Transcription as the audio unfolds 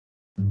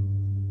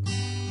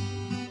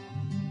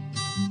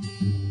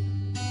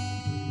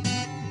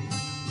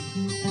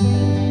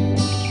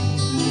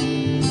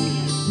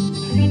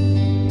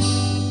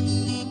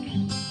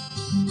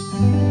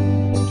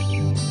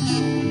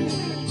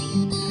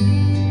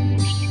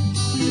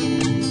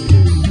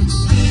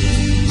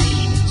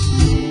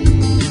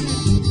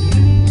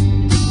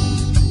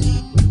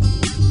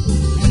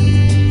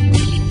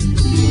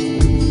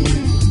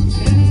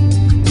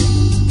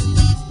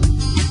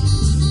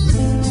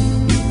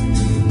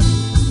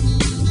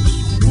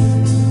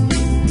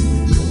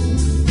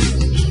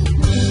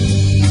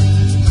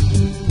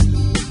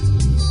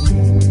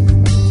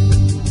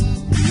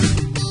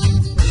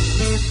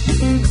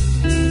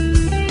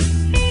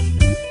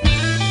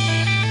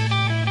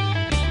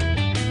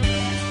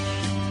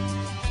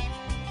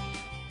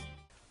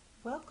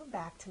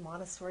to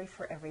Montessori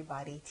for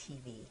Everybody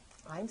TV.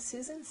 I'm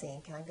Susan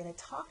Zink, and I'm going to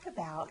talk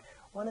about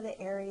one of the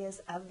areas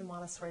of the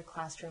Montessori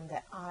classroom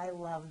that I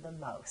love the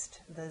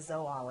most, the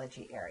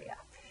zoology area.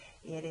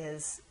 It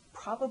is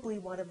probably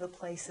one of the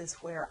places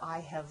where I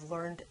have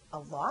learned a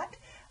lot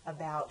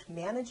about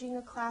managing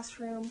a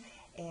classroom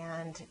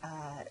and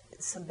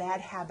some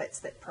bad habits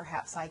that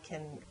perhaps I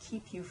can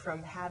keep you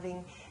from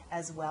having,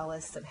 as well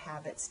as some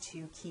habits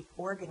to keep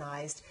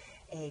organized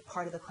a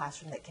part of the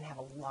classroom that can have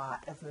a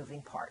lot of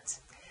moving parts.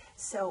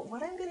 So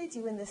what I'm going to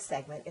do in this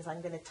segment is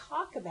I'm going to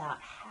talk about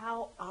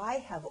how I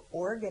have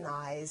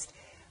organized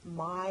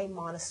my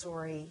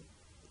Montessori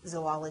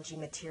zoology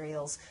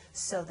materials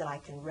so that I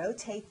can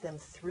rotate them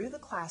through the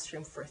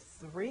classroom for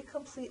 3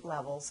 complete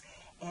levels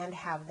and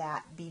have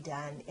that be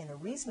done in a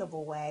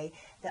reasonable way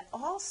that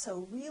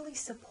also really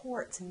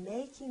supports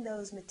making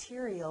those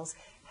materials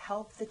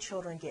help the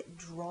children get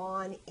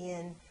drawn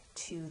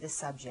into the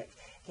subject,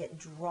 get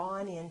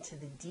drawn into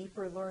the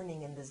deeper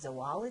learning in the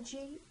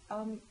zoology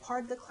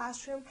part of the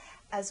classroom,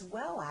 as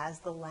well as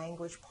the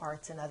language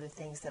parts and other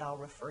things that I'll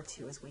refer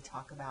to as we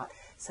talk about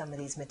some of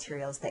these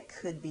materials that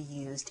could be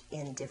used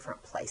in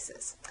different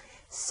places.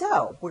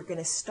 So we're going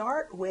to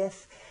start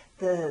with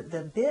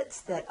the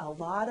bits that a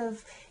lot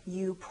of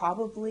you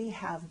probably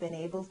have been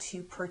able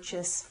to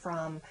purchase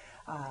from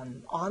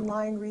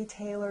online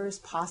retailers,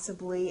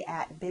 possibly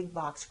at big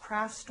box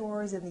craft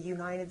stores in the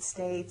United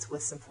States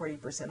with some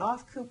 40%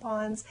 off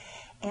coupons.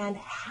 And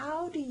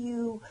how do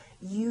you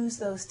use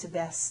those to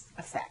best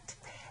effect?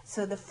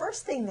 So the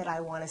first thing that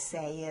I want to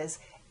say is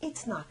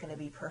it's not going to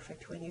be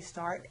perfect when you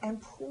start,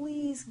 and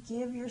please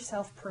give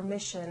yourself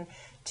permission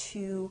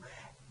to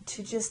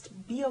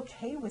just be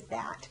okay with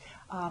that.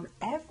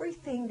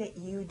 Everything that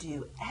you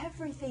do,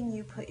 everything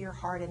you put your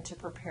heart into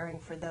preparing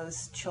for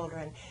those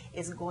children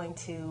is going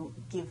to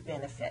give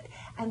benefit.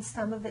 And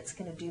some of it's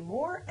going to do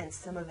more and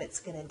some of it's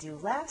going to do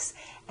less.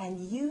 And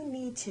you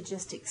need to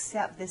just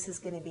accept this is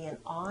going to be an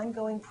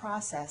ongoing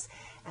process.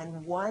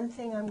 And one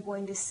thing I'm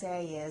going to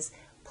say is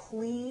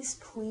please,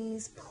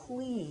 please,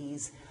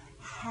 please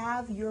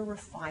have your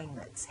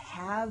refinements,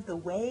 have the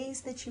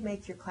ways that you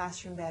make your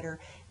classroom better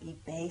be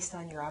based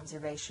on your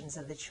observations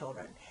of the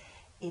children.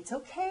 It's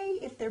okay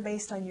if they're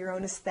based on your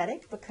own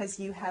aesthetic because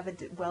you have a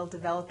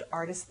well-developed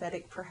art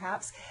aesthetic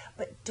perhaps,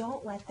 but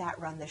don't let that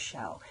run the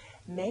show.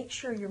 Make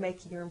sure you're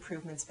making your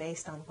improvements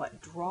based on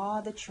what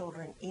draw the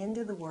children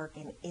into the work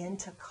and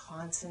into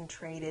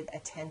concentrated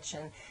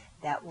attention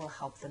that will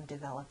help them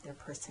develop their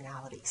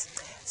personalities.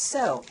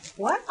 So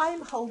what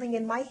I'm holding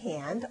in my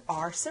hand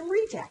are some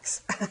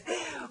rejects.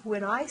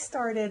 When I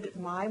started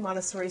my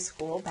Montessori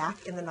school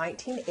back in the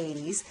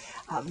 1980s,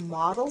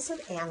 models of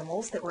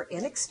animals that were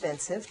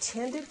inexpensive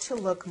tended to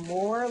look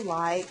more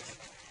like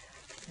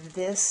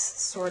this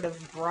sort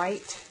of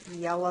bright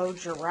yellow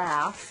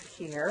giraffe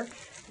here.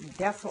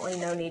 Definitely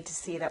no need to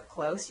see it up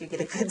close. You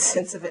get a good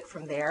sense of it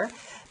from there.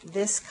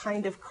 This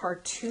kind of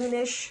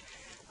cartoonish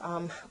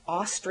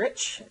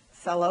ostrich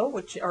fellow,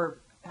 which are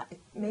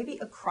maybe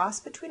a cross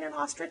between an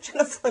ostrich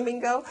and a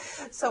flamingo.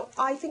 So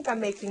I think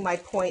I'm making my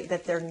point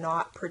that they're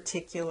not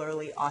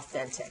particularly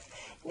authentic.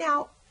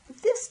 Now,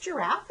 this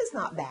giraffe is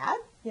not bad.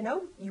 You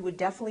know, you would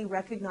definitely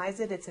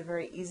recognize it. It's a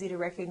very easy to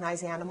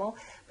recognize animal.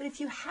 But if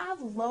you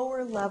have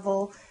lower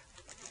level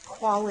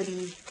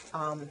quality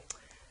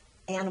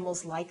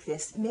animals like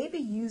this, maybe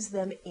use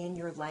them in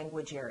your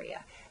language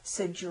area.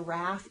 So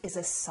giraffe is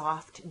a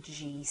soft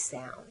G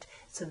sound.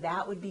 So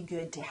that would be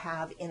good to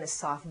have in a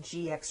soft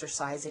G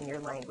exercise in your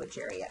language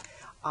area.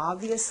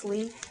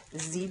 Obviously,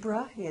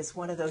 zebra is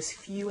one of those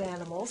few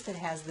animals that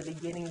has the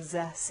beginning Z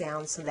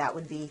sound, so that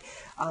would be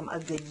a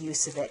good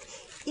use of it.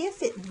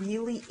 If it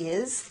really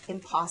is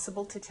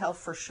impossible to tell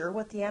for sure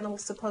what the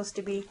animal's supposed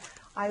to be,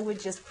 I would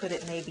just put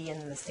it maybe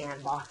in the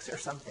sandbox or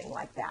something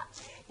like that.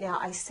 Now,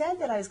 I said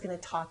that I was going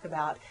to talk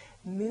about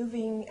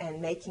moving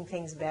and making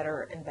things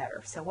better and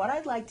better. So what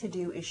I'd like to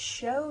do is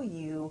show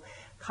you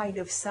kind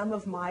of some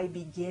of my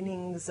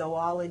beginning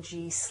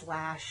zoology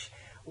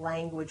 /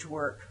 language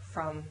work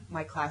from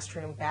my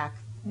classroom back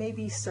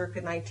maybe circa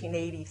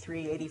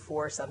 1983,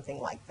 84, something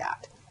like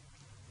that.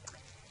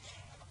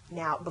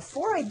 Now,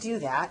 before I do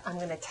that, I'm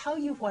going to tell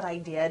you what I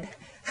did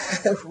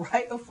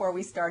right before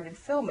we started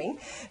filming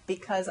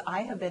because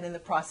I have been in the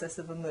process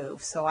of a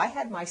move. So I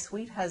had my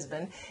sweet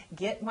husband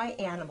get my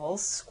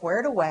animals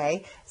squared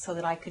away so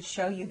that I could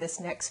show you this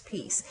next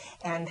piece.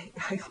 And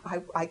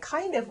I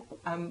kind of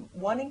am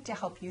wanting to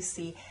help you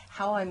see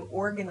how I'm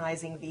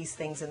organizing these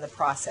things in the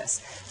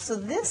process. So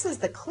this is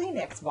the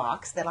Kleenex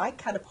box that I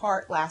cut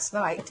apart last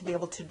night to be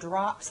able to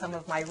drop some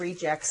of my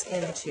rejects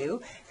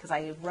into because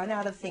I had run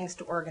out of things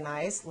to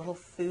organize, little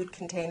food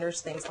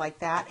containers, things like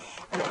that.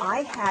 And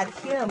I had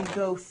him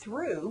go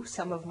through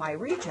some of my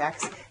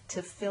rejects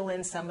to fill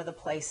in some of the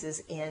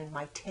places in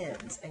my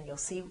tins. And you'll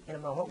see in a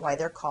moment why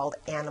they're called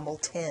animal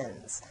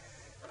tins.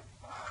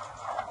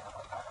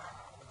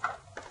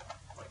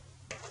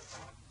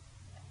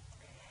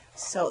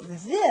 So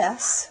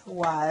this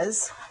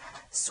was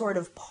sort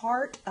of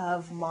part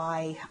of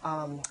my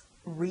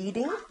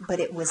reading, but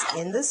it was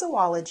in the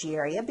zoology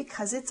area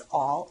because it's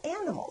all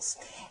animals.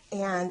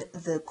 And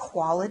the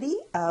quality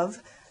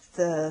of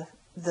the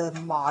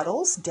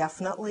models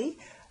definitely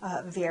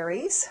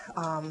varies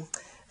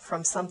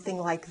from something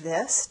like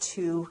this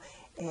to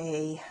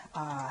a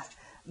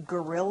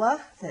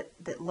gorilla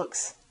that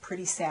looks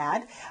pretty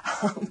sad.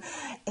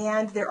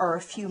 And there are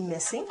a few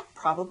missing,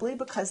 probably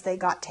because they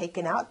got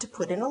taken out to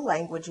put in a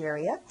language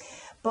area.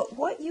 But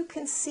what you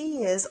can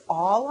see is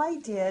all I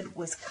did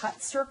was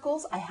cut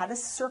circles. I had a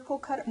circle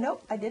cut.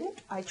 Nope, I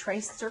didn't. I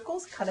traced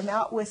circles, cut them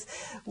out with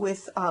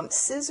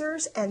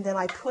scissors, and then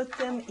I put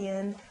them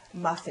in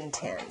muffin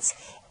tins.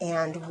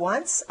 And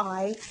once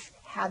I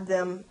had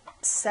them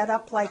set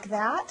up like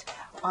that,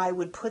 I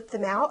would put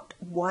them out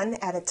one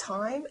at a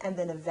time, and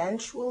then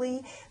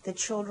eventually the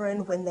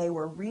children, when they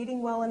were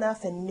reading well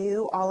enough and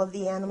knew all of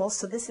the animals,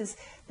 so this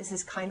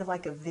is kind of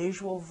like a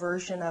visual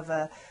version of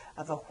a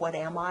what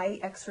am I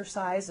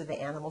exercise, or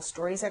the animal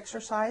stories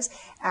exercise.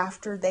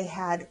 After they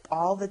had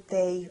all that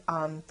they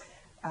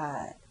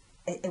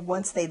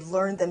once they'd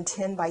learned them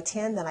 10 by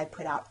 10, then I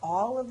put out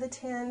all of the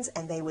tins,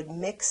 and they would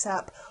mix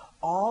up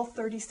all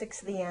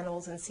 36 of the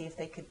animals and see if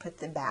they could put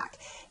them back.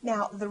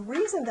 Now, the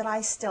reason that I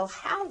still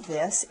have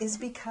this is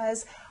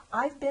because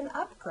I've been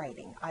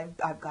upgrading.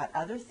 I've got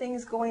other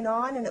things going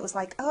on, and it was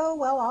like, oh,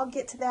 well, I'll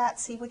get to that,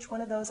 see which one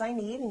of those I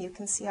need, and you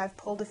can see I've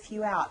pulled a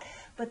few out.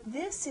 But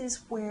this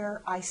is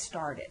where I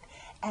started,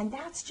 and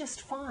that's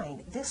just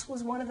fine. This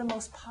was one of the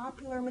most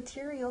popular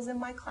materials in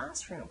my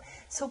classroom.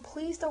 So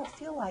please don't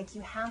feel like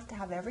you have to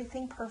have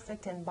everything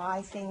perfect and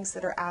buy things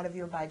that are out of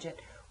your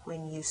budget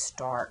when you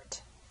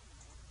start.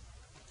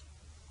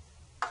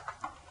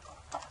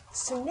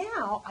 So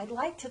now I'd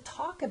like to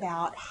talk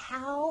about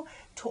how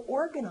to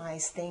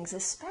organize things,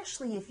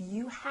 especially if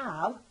you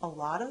have a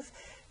lot of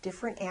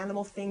different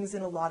animal things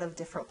in a lot of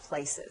different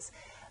places.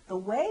 The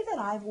way that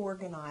I've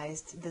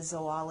organized the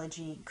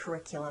zoology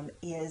curriculum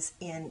is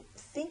in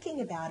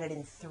thinking about it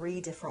in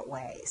 3 different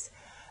ways.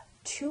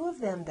 2 of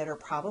them that are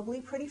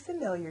probably pretty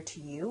familiar to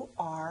you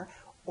are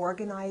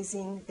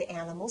organizing the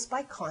animals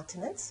by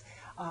continents.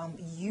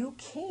 You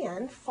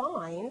can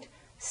find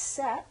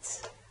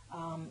sets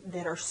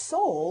that are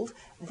sold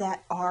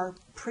that are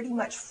pretty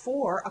much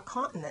for a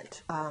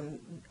continent.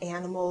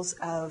 Animals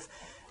of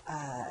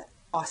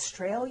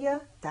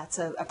Australia, that's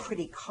a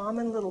pretty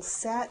common little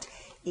set.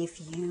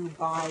 If you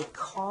buy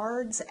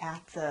cards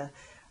at the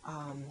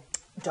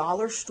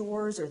dollar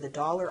stores or the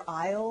dollar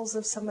aisles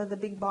of some of the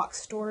big box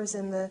stores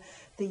in the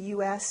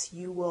U.S.,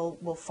 you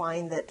will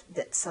find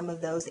that some of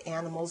those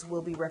animals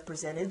will be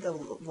represented,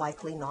 though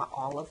likely not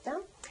all of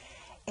them.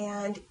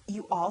 And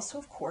you also,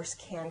 of course,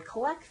 can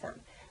collect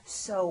them.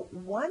 So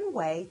one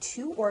way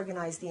to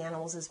organize the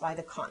animals is by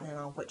the continent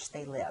on which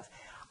they live.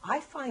 I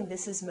find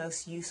this is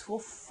most useful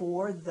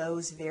for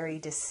those very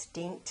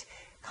distinct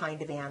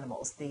kind of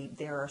animals.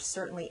 There are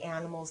certainly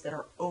animals that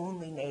are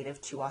only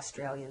native to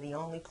Australia. The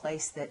only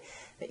place that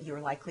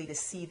you're likely to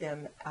see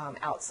them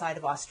outside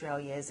of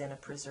Australia is in a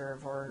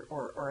preserve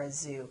or a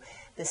zoo.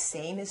 The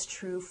same is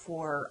true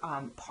for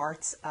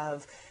parts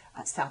of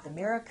South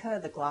America,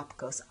 the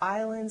Galapagos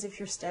Islands,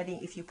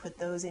 if you put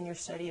those in your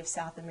study of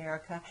South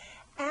America.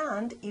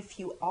 And if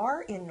you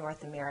are in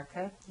North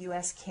America,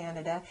 U.S.,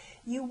 Canada,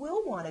 you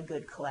will want a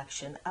good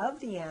collection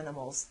of the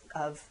animals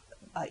of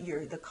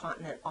the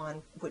continent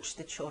on which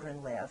the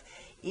children live.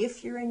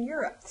 If you're in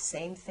Europe,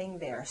 same thing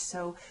there.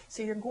 So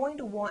you're going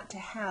to want to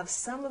have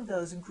some of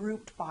those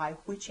grouped by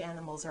which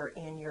animals are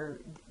in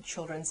your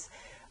children's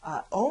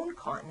own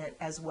continent,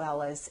 as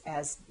well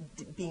as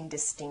being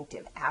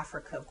distinctive.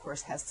 Africa, of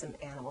course, has some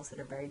animals that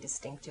are very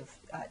distinctive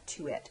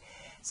to it.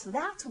 So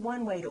that's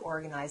one way to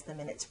organize them,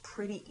 and it's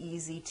pretty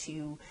easy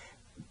to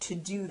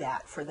do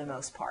that for the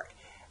most part.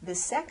 The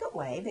second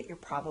way that you're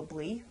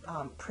probably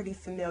pretty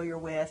familiar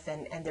with,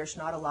 and there's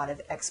not a lot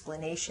of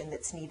explanation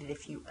that's needed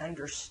if you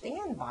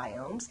understand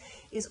biomes,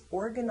 is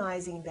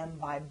organizing them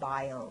by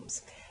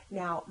biomes.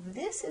 Now,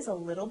 this is a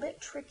little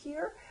bit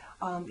trickier.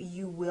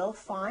 You will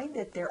find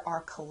that there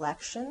are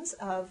collections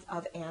of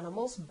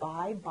animals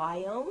by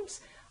biomes.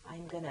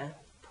 I'm going to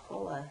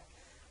pull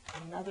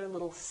another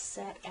little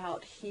set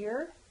out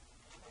here.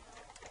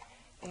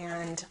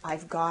 And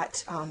I've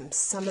got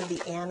some of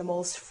the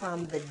animals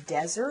from the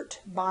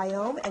desert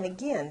biome. And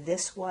again,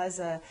 this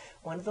was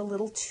one of the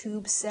little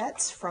tube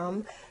sets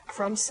from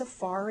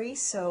Safari.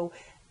 So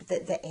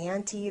the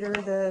anteater,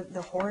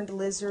 the horned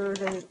lizard,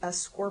 a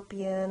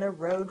scorpion, a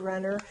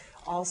roadrunner,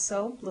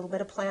 also a little bit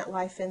of plant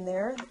life in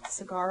there,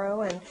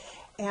 saguaro,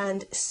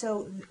 and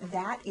so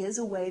that is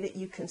a way that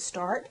you can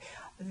start.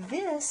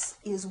 This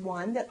is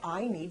one that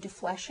I need to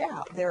flesh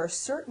out. There are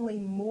certainly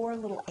more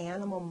little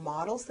animal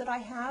models that I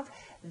have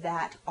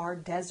that are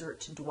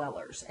desert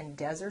dwellers, and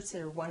deserts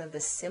are one of the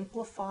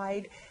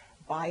simplified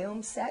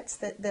biome sets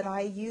that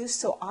I use.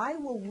 So I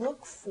will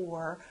look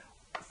for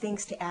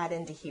things to add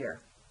into here.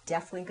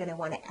 Definitely going to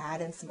want to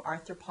add in some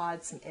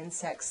arthropods, some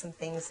insects, some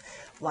things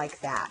like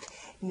that.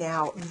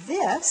 Now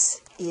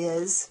this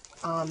is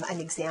an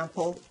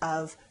example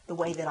of the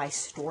way that I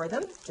store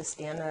them,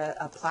 just in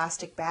a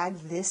plastic bag.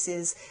 This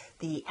is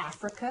the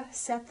Africa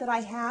set that I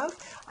have.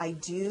 I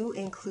do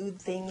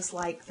include things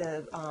like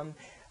the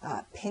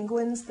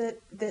penguins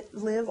that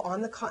live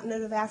on the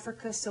continent of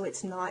Africa, so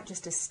it's not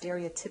just a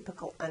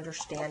stereotypical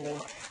understanding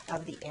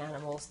of the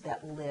animals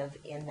that live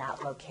in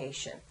that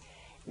location.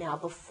 Now,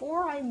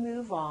 before I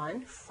move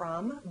on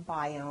from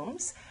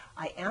biomes,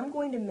 I am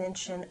going to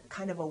mention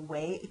kind of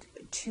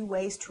two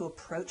ways to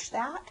approach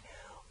that.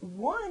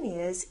 One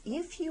is,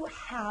 if you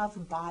have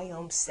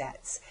biome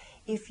sets,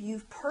 if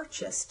you've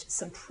purchased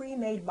some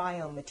pre-made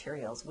biome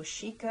materials,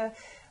 Washika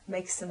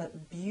makes some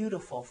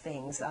beautiful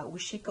things.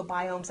 Washika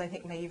Biomes, I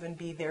think, may even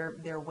be their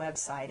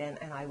website,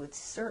 and I would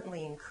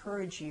certainly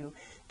encourage you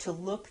to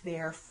look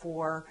there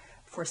for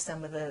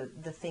some of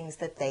the things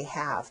that they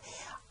have.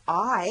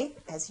 I,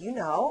 as you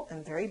know,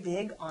 am very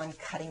big on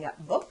cutting up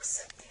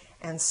books,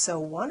 and so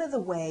one of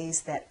the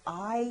ways that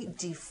I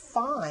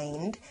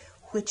defined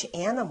which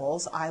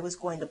animals I was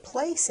going to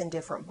place in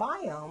different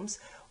biomes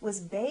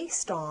was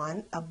based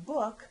on a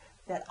book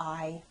that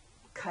I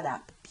cut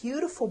up.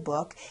 Beautiful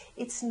book.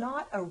 It's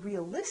not a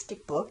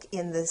realistic book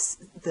in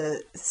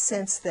the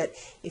sense that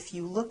if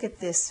you look at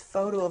this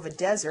photo of a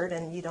desert,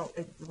 and you don't,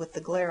 with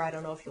the glare, I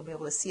don't know if you'll be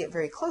able to see it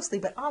very closely,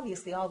 but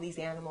obviously all these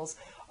animals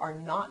are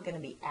not going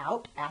to be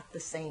out at the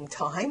same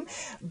time,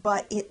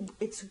 but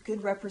it's a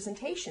good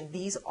representation.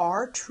 These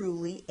are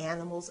truly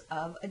animals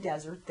of a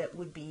desert that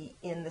would be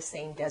in the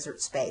same desert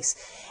space.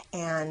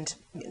 And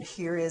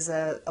here is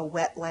a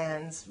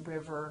wetlands,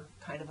 river,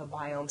 kind of a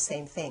biome,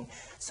 same thing.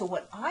 So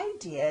what I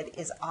did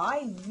is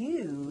I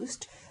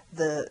used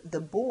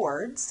the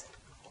boards,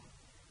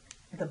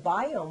 the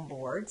biome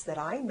boards that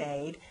I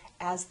made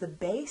as the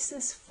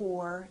basis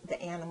for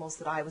the animals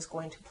that I was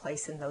going to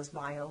place in those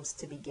biomes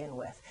to begin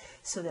with,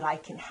 so that I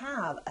can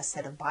have a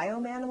set of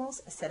biome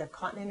animals, a set of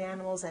continent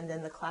animals, and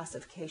then the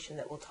classification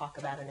that we'll talk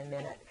about in a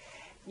minute.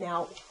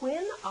 Now,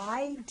 when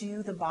I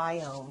do the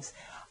biomes,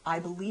 I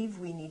believe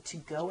we need to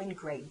go in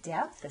great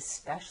depth,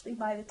 especially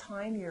by the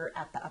time you're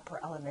at the upper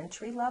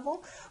elementary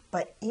level.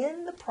 But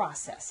in the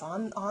process,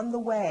 on the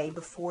way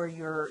before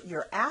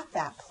you're at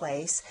that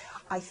place,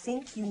 I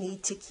think you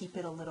need to keep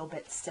it a little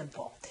bit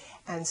simple.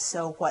 And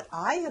so what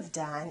I have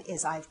done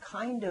is I've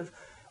kind of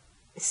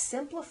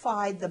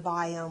simplified the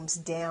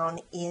biomes down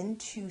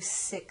into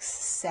 6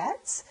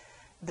 sets.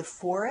 The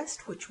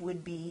forest, which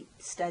would be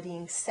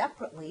studying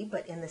separately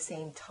but in the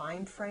same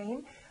time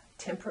frame,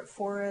 temperate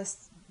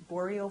forests,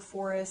 boreal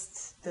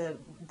forests, the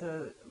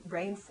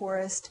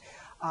rainforest,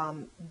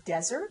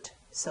 desert,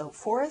 so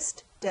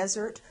forest,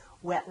 desert,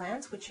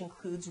 wetlands, which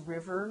includes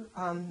river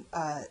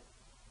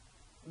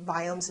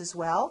biomes as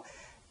well,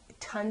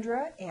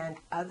 tundra and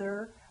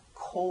other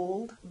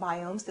cold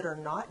biomes that are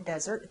not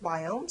desert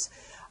biomes,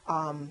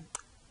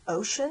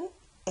 ocean,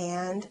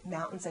 and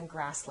mountains and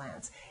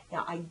grasslands.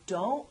 Now, I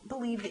don't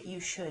believe that you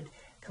should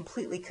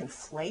completely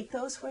conflate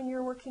those when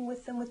you're working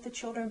with them with the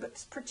children,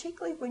 but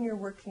particularly when you're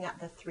working at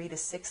the 3 to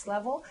 6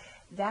 level,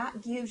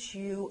 that gives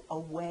you a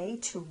way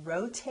to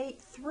rotate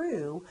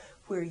through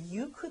where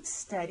you could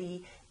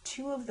study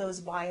 2 of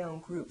those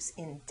biome groups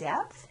in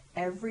depth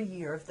every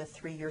year of the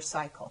 3-year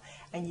cycle.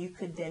 And you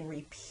could then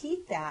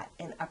repeat that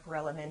in upper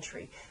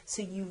elementary.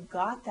 So you've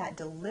got that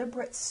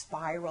deliberate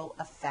spiral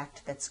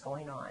effect that's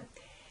going on.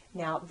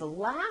 Now, the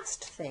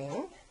last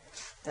thing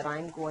that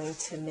I'm going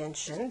to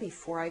mention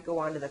before I go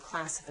on to the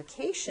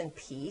classification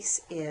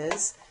piece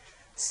is,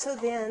 so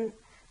then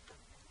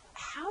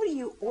how do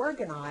you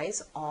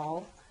organize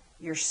all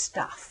your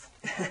stuff?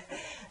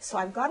 So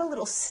I've got a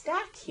little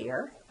stack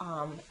here,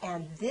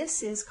 and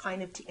this is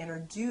kind of to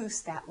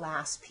introduce that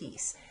last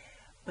piece.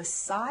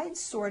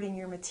 Besides sorting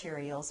your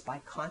materials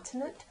by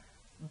continent,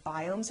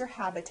 biomes or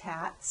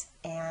habitats,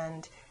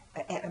 and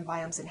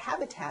biomes and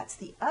habitats,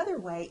 the other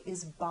way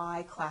is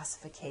by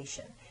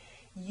classification.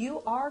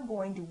 You are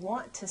going to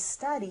want to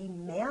study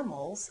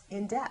mammals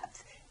in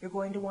depth. You're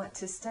going to want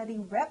to study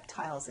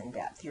reptiles in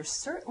depth. You're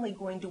certainly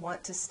going to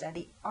want to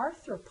study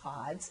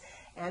arthropods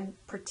and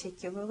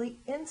particularly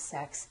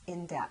insects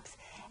in depth.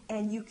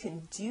 And you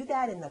can do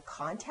that in the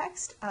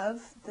context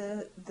of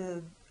the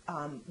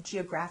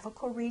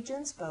geographical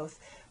regions, both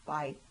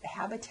by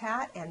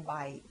habitat and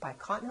by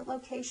continent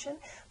location,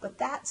 but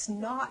that's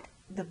not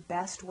the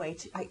best way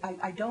to,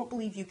 I don't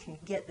believe you can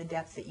get the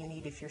depth that you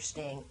need if you're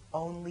staying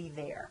only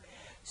there.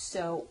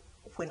 So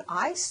when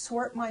I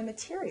sort my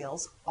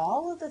materials,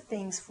 all of the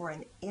things for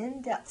an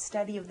in-depth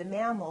study of the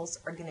mammals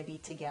are going to be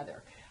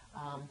together.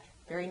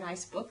 Very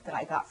nice book that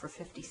I got for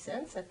 50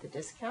 cents at the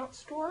discount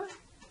store.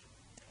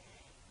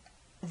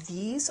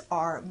 These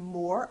are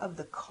more of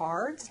the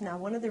cards. Now,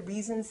 one of the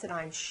reasons that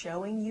I'm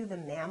showing you the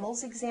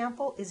mammals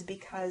example is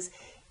because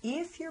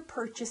if you're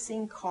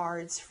purchasing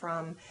cards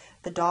from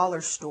the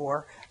dollar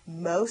store,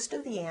 most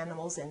of the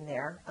animals in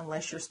there,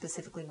 unless you're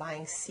specifically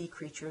buying sea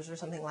creatures or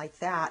something like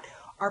that,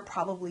 are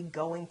probably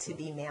going to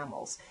be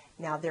mammals.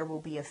 Now, there will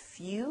be a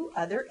few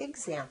other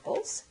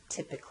examples,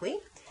 typically,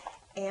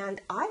 and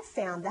I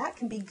found that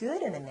can be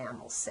good in a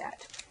mammal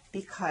set,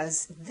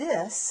 because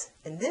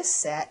in this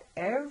set,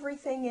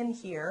 everything in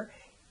here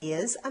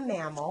is a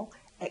mammal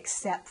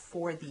except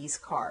for these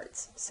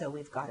cards. So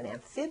we've got an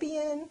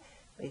amphibian,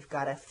 we've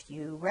got a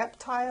few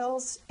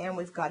reptiles, and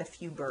we've got a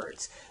few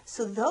birds.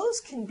 So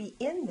those can be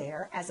in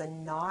there as a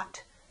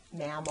not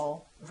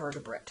mammal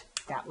vertebrate.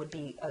 That would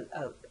be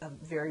a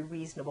very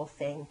reasonable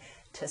thing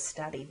to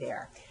study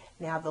there.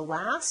 Now, the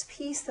last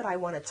piece that I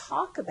want to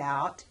talk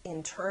about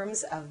in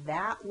terms of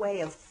that way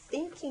of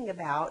thinking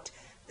about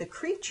the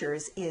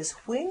creatures is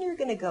when you're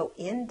going to go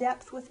in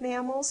depth with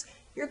mammals,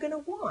 you're going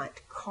to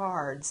want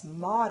cards,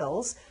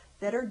 models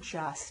that are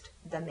just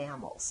the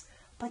mammals.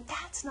 But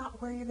that's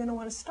not where you're going to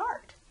want to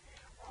start.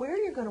 Where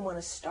you're going to want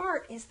to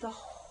start is the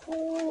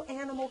whole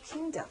animal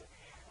kingdom.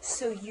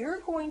 So you're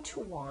going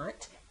to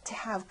want to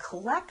have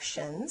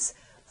collections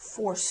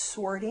for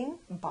sorting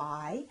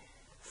by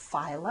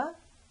phyla,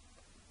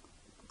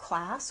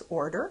 class,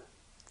 order,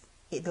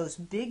 those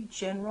big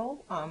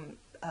general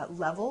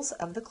levels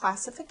of the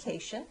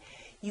classification.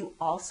 You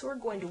also are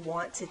going to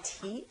want to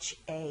teach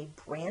a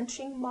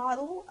branching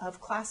model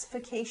of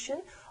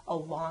classification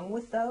along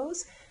with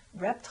those.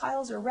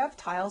 Reptiles are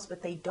reptiles,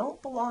 but they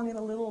don't belong in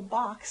a little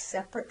box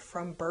separate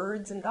from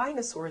birds and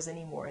dinosaurs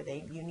anymore.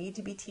 You need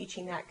to be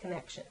teaching that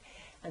connection.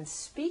 And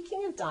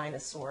speaking of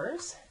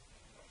dinosaurs,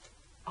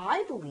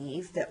 I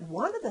believe that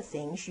one of the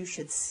things you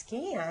should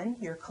scan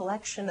your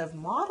collection of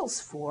models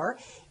for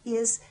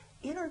is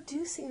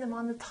introducing them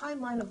on the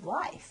timeline of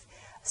life.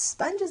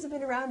 Sponges have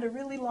been around a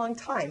really long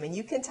time, and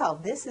you can tell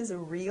this is a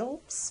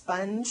real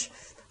sponge,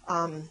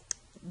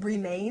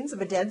 remains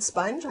of a dead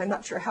sponge. I'm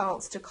not sure how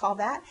else to call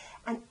that.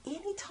 And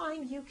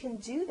anytime you can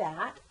do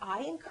that,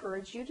 I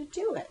encourage you to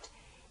do it.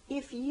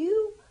 If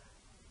you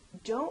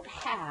don't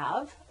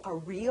have a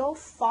real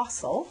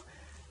fossil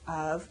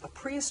of a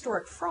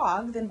prehistoric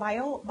frog, then by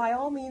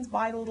all means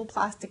buy the little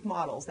plastic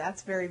models.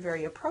 That's very,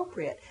 very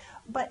appropriate.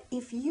 But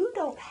if you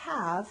don't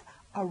have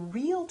a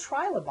real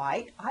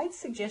trilobite, I'd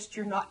suggest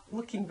you're not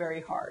looking very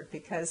hard,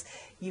 because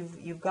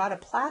you've got a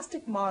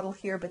plastic model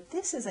here, but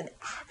this is an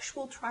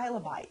actual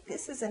trilobite.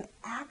 This is an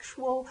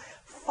actual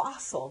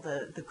fossil.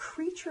 The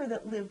creature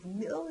that lived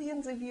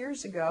millions of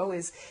years ago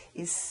is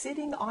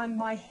sitting on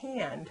my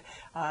hand.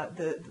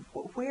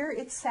 Where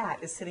it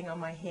sat is sitting on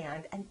my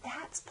hand, and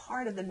that's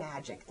part of the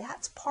magic.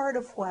 That's part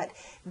of what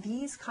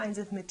these kinds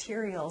of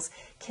materials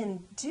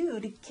can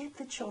do to get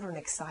the children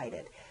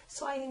excited.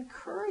 So I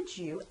encourage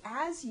you,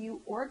 as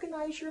you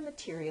organize your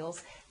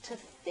materials, to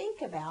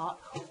think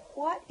about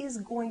what is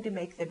going to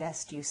make the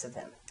best use of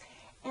them.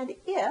 And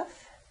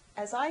if,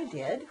 as I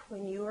did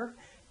when you were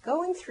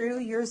going through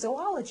your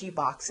zoology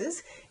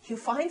boxes, you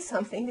find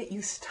something that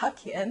you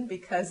stuck in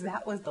because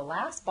that was the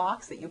last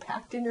box that you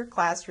packed in your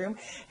classroom,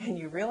 and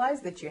you realize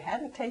that you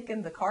hadn't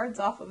taken the cards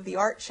off of the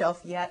art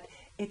shelf yet,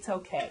 it's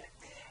okay.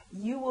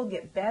 You will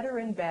get better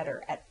and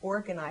better at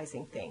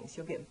organizing things.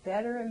 You'll get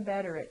better and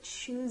better at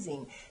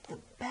choosing the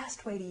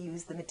best way to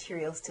use the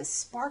materials to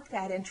spark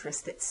that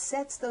interest that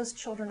sets those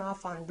children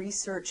off on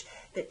research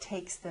that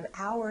takes them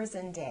hours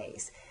and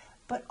days.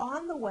 But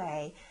on the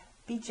way,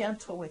 be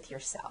gentle with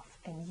yourself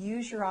and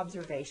use your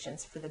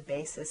observations for the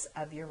basis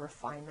of your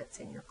refinements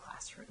in your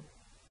classroom.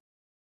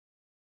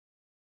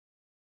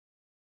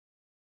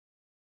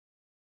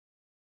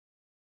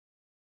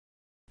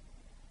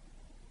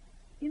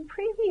 In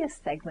previous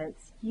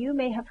segments, you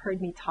may have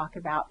heard me talk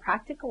about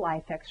practical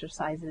life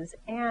exercises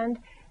and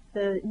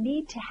the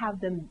need to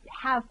have them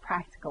have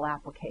practical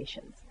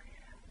applications.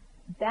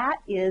 That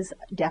is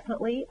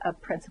definitely a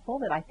principle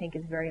that I think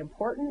is very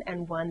important,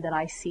 and one that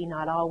I see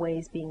not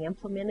always being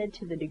implemented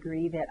to the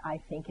degree that I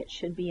think it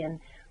should be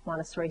in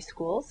Montessori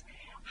schools.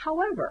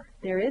 However,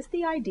 there is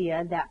the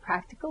idea that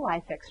practical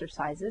life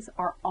exercises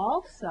are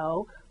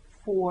also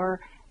for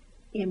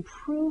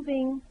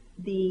improving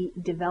the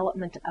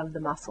development of the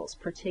muscles,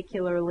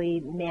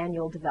 particularly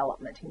manual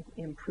development,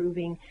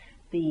 improving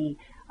the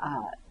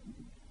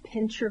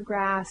pincher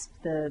grasp,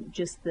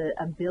 just the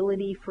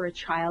ability for a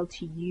child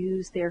to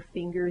use their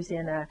fingers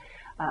in a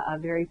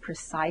very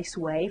precise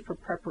way for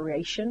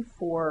preparation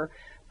for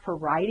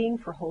writing,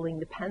 for holding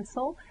the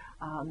pencil.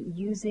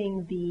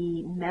 Using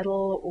the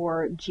metal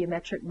or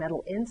geometric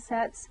metal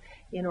insets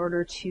in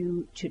order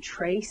to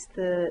trace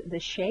the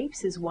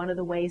shapes is one of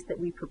the ways that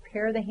we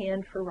prepare the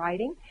hand for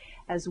writing,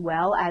 as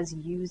well as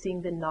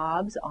using the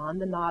knobs on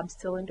the knob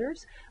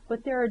cylinders.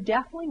 But there are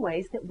definitely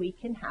ways that we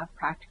can have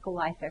practical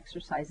life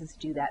exercises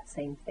do that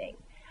same thing.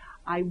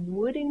 I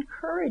would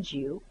encourage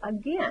you,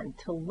 again,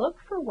 to look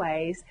for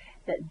ways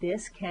that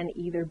this can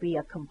either be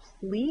a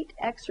complete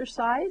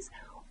exercise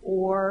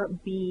or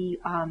be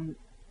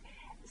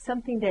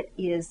something that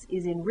is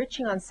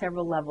enriching on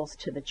several levels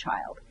to the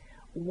child.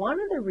 One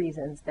of the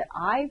reasons that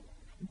I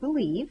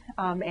believe,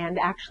 and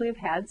actually have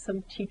had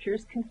some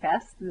teachers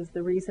confess, is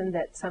the reason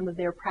that some of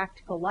their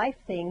practical life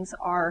things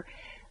are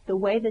the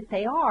way that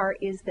they are,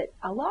 is that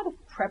a lot of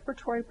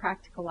preparatory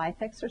practical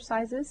life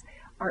exercises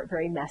aren't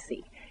very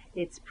messy.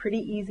 It's pretty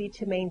easy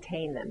to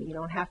maintain them. You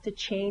don't have to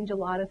change a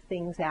lot of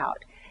things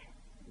out.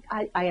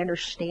 I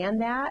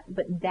understand that,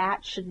 but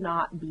that should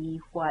not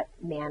be what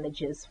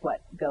manages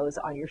what goes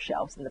on your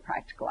shelves in the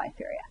practical life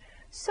area.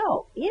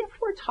 So if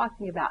we're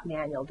talking about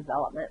manual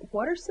development,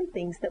 what are some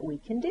things that we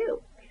can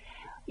do?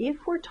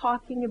 If we're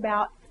talking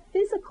about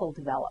physical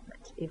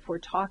development, if we're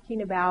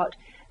talking about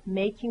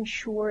making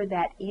sure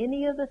that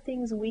any of the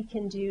things we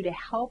can do to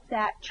help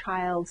that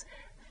child's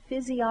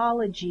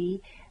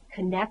physiology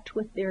connect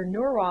with their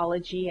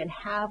neurology and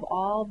have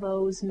all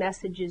those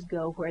messages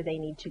go where they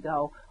need to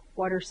go,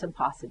 what are some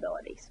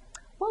possibilities?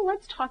 Well,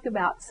 let's talk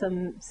about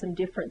some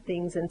different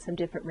things and some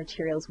different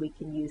materials we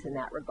can use in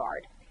that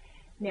regard.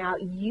 Now,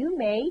 you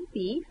may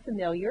be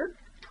familiar,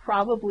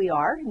 probably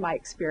are in my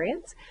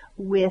experience,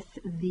 with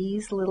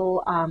these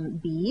little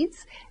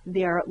beads.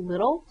 They're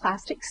little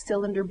plastic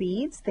cylinder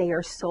beads. They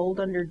are sold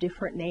under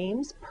different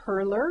names.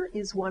 Perler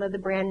is one of the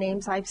brand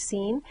names I've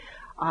seen.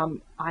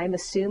 I'm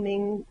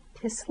assuming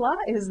Pisla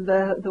is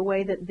the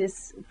way that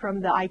this from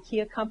the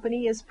IKEA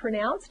company is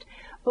pronounced.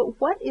 But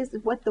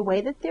the way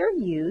that they're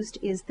used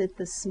is that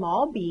the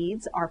small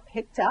beads are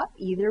picked up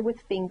either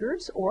with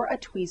fingers or a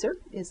tweezer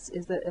is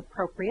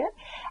appropriate,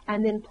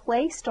 and then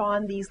placed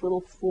on these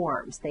little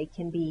forms. They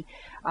can be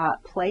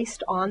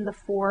placed on the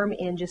form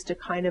in just a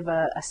kind of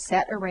a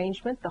set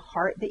arrangement. The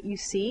heart that you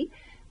see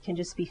can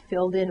just be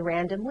filled in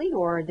randomly,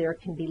 or there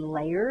can be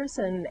layers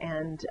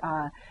and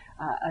a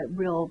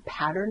real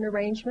pattern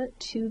arrangement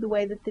to the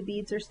way that the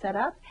beads are set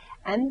up.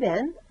 And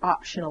then,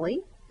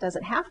 optionally,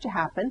 doesn't have to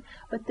happen,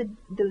 but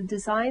the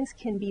designs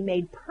can be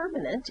made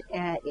permanent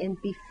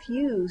and be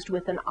fused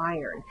with an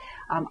iron.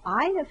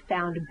 I have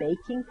found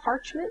baking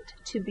parchment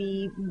to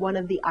be one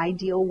of the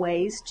ideal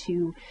ways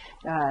to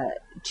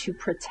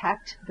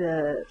protect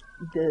the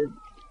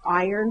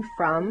iron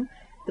from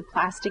the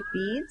plastic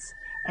beads,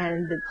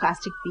 and the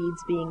plastic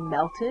beads being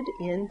melted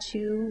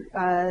into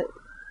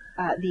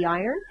the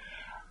iron.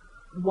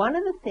 One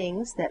of the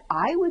things that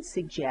I would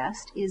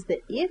suggest is that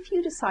if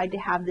you decide to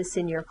have this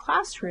in your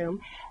classroom,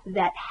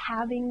 that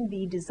having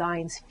the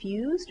designs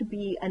fused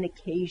be an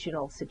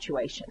occasional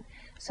situation.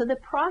 So the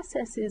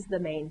process is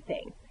the main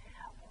thing.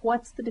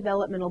 What's the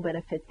developmental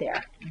benefit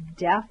there?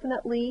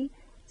 Definitely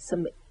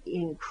some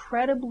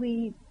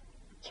incredibly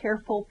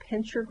careful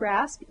pincher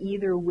grasp,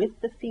 either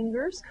with the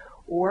fingers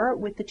or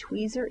with the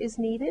tweezer is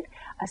needed,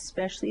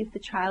 especially if the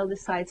child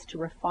decides to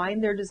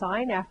refine their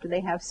design after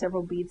they have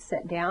several beads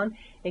set down.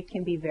 It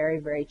can be very,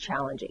 very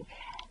challenging.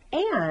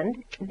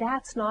 And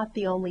that's not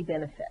the only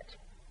benefit.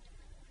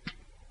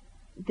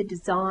 The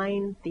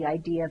design, the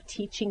idea of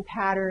teaching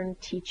pattern,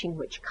 teaching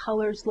which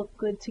colors look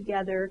good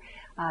together,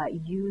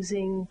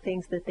 using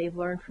things that they've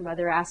learned from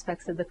other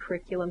aspects of the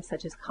curriculum,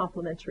 such as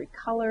complementary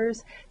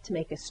colors to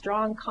make a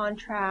strong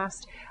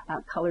contrast,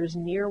 colors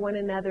near one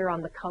another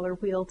on the color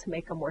wheel to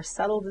make a more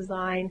subtle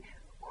design,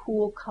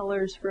 cool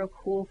colors for a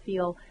cool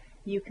feel.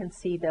 You can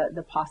see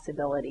the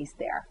possibilities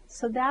there.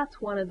 So that's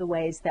one of the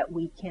ways that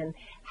we can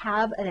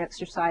have an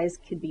exercise.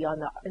 Could be in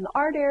the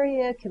art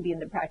area, can be in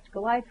the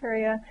practical life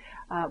area,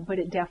 but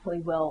it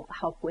definitely will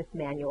help with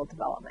manual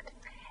development.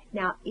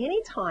 Now,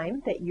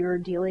 anytime that you're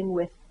dealing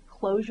with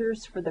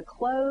closures for the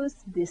clothes,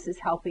 this is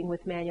helping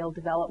with manual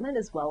development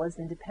as well as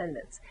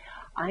independence.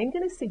 I'm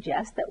going to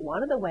suggest that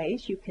one of the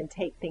ways you can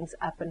take things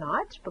up a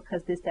notch,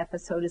 because this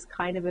episode is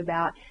kind of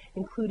about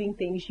including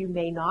things you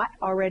may not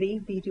already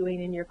be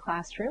doing in your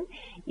classroom,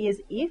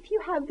 is if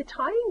you have the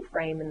time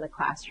frame in the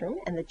classroom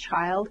and the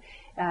child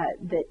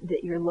that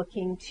you're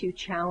looking to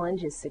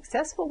challenge is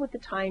successful with the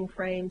time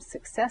frame,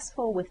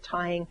 successful with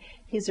tying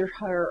his or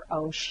her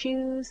own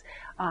shoes,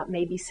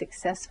 maybe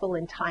successful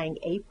in tying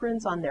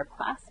aprons on their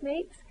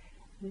classmates,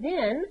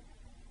 then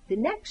the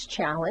next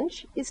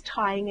challenge is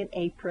tying an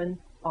apron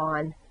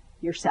on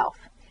yourself.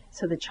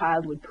 So the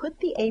child would put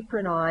the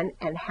apron on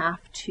and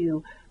have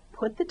to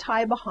put the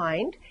tie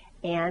behind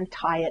and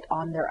tie it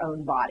on their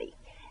own body.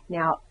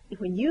 Now,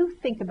 when you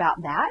think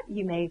about that,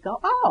 you may go,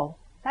 oh,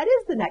 that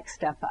is the next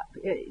step up.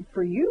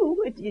 For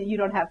you, you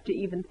don't have to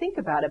even think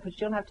about it, but you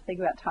don't have to think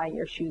about tying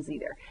your shoes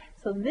either.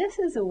 So this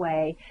is a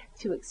way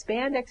to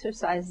expand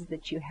exercises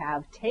that you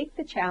have, take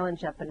the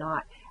challenge up a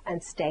notch,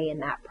 and stay in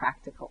that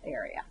practical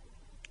area.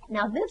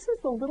 Now, this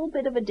is a little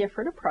bit of a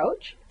different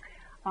approach.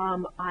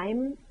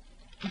 I'm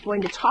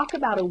going to talk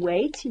about a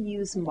way to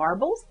use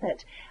marbles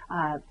that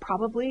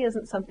probably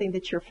isn't something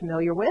that you're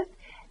familiar with.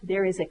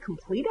 There is a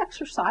complete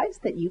exercise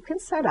that you can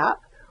set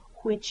up,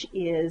 which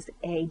is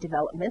a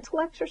developmental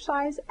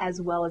exercise as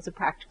well as a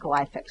practical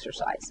life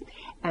exercise.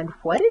 And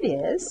what it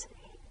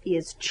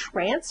is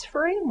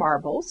transferring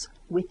marbles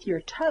with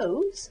your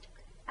toes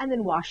and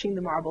then washing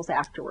the marbles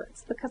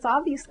afterwards. Because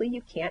obviously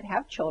you can't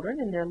have children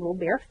in their little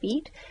bare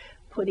feet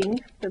putting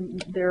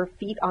their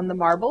feet on the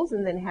marbles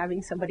and then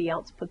having somebody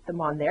else put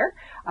them on there.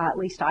 At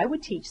least I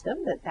would teach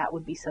them that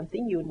would be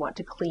something you would want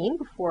to clean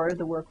before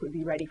the work would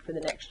be ready for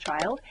the next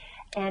child.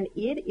 And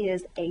it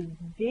is a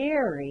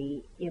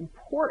very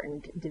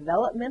important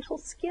developmental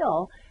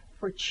skill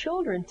for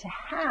children to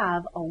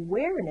have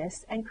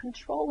awareness and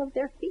control of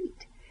their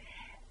feet.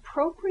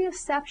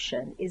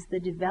 Proprioception is the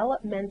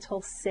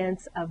developmental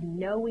sense of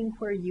knowing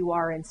where you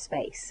are in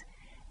space.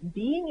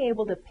 Being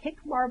able to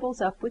pick marbles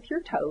up with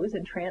your toes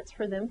and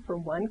transfer them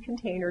from one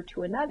container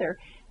to another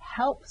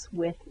helps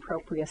with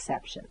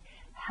proprioception.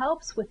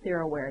 helps with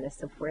their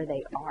awareness of where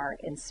they are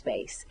in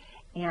space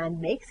and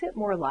makes it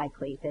more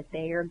likely that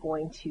they are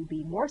going to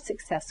be more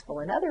successful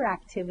in other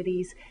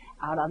activities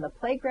out on the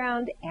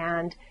playground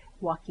and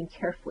walking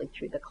carefully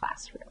through the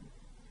classroom.